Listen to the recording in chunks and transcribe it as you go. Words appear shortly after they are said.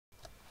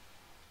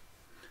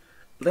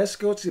Let's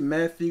go to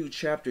Matthew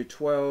chapter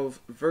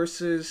 12,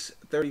 verses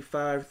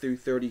 35 through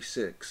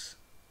 36.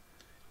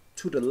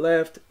 To the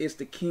left is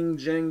the King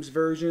James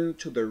Version,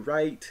 to the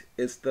right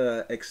is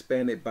the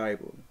Expanded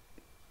Bible.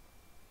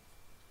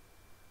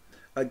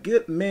 A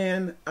good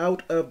man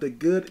out of the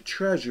good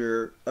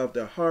treasure of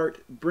the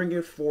heart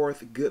bringeth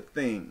forth good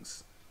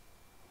things,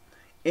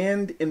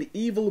 and an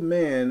evil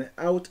man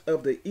out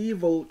of the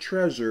evil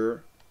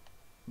treasure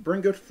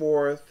bringeth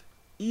forth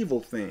evil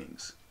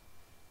things.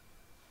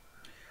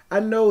 I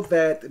know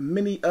that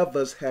many of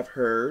us have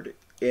heard,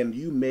 and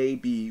you may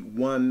be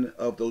one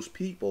of those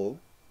people.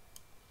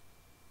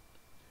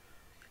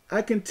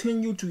 I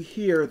continue to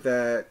hear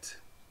that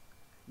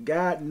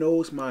God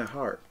knows my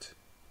heart.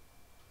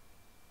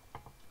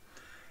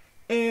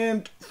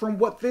 And from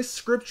what this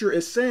scripture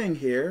is saying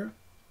here,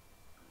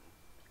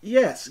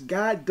 yes,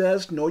 God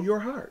does know your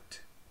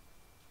heart.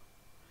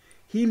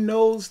 He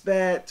knows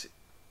that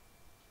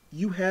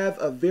you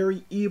have a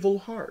very evil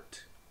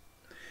heart.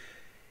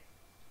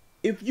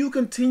 If you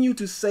continue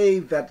to say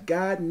that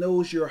God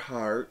knows your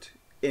heart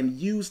and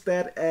use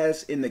that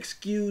as an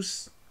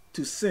excuse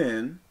to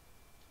sin,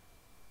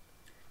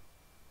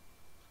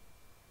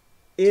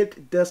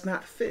 it does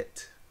not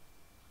fit.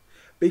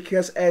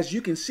 Because as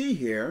you can see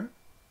here,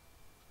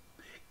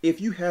 if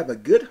you have a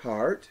good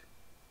heart,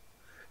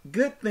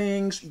 good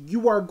things,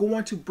 you are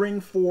going to bring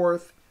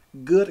forth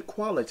good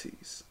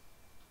qualities.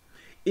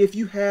 If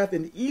you have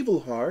an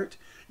evil heart,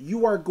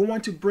 you are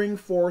going to bring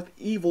forth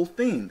evil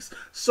things.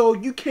 So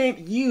you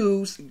can't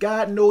use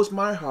God knows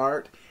my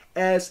heart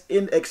as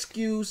an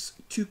excuse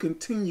to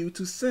continue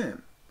to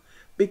sin,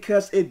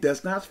 because it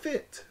does not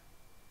fit.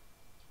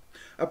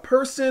 A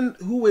person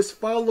who is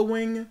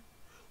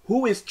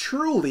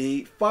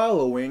truly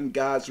following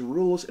God's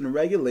rules and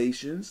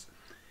regulations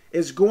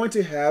is going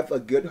to have a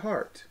good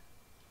heart.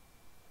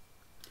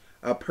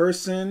 A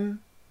person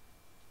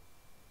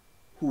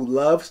who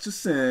loves to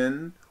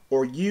sin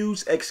or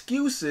use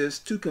excuses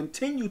to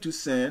continue to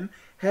sin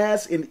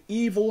has an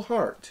evil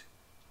heart.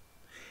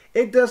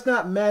 It does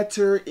not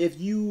matter if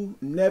you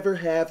never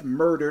have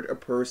murdered a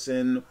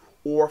person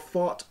or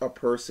fought a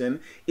person.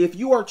 If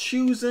you are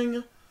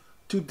choosing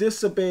to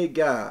disobey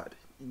God,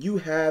 you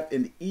have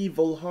an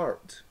evil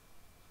heart.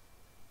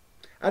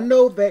 I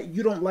know that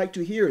you don't like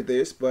to hear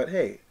this, but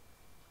hey,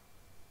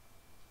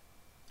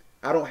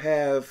 I don't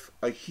have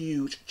a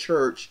huge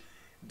church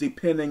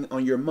depending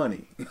on your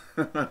money.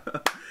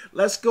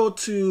 Let's go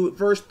to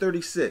verse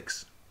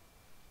 36.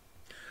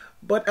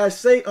 But I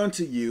say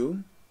unto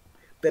you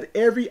that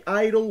every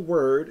idle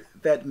word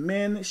that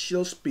men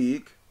shall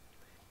speak,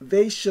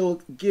 they shall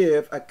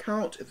give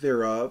account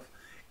thereof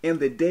in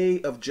the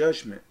day of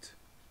judgment.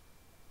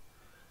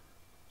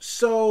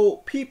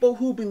 So people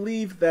who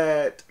believe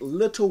that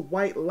little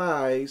white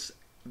lies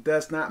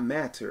does not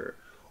matter,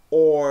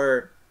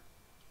 or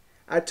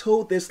I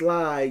told this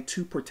lie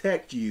to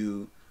protect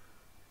you,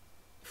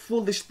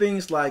 foolish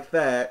things like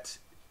that,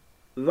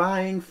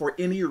 lying for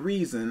any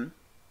reason.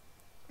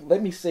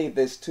 Let me say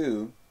this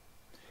too.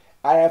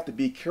 I have to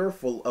be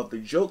careful of the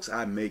jokes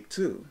I make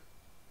too.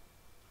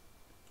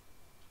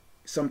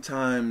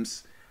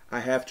 Sometimes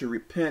I have to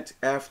repent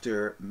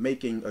after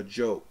making a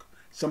joke.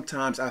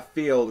 Sometimes I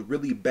feel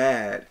really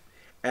bad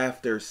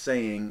after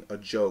saying a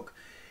joke.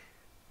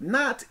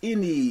 Not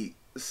any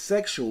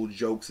sexual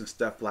jokes and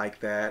stuff like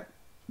that,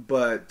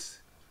 but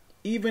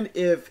even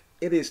if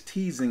it is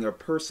teasing a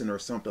person or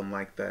something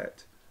like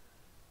that,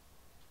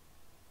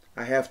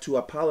 I have to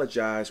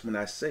apologize when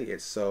I say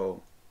it.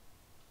 So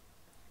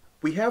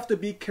we have to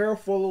be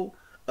careful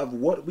of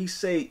what we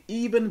say,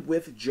 even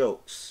with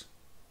jokes.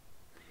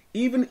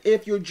 Even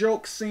if your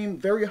jokes seem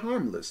very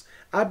harmless.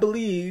 I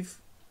believe,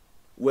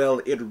 well,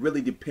 it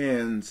really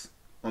depends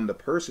on the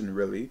person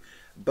really,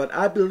 but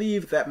I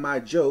believe that my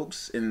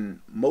jokes,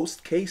 in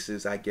most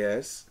cases, I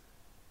guess,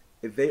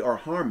 they are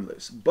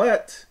harmless.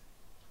 But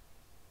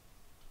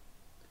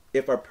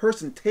if a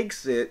person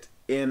takes it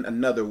in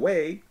another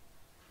way,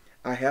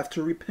 I have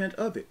to repent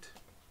of it.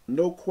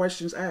 No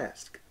questions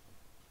asked.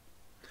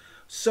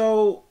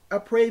 So I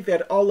pray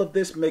that all of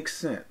this makes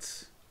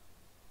sense.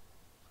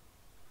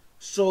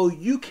 So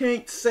you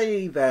can't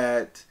say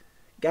that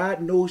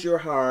God knows your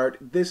heart.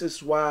 This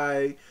is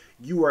why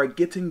you are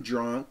getting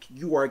drunk,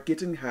 you are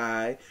getting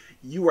high,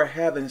 you are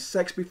having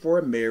sex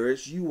before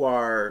marriage, you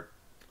are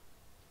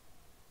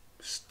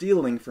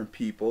stealing from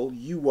people,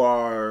 you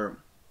are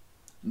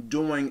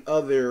doing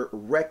other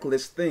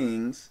reckless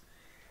things.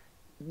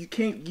 You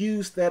can't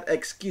use that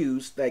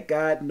excuse that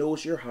God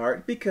knows your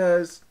heart,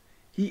 because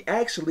He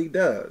actually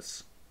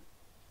does.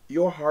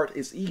 Your heart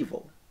is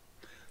evil.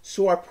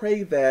 So I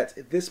pray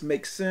that this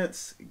makes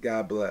sense.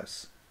 God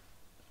bless.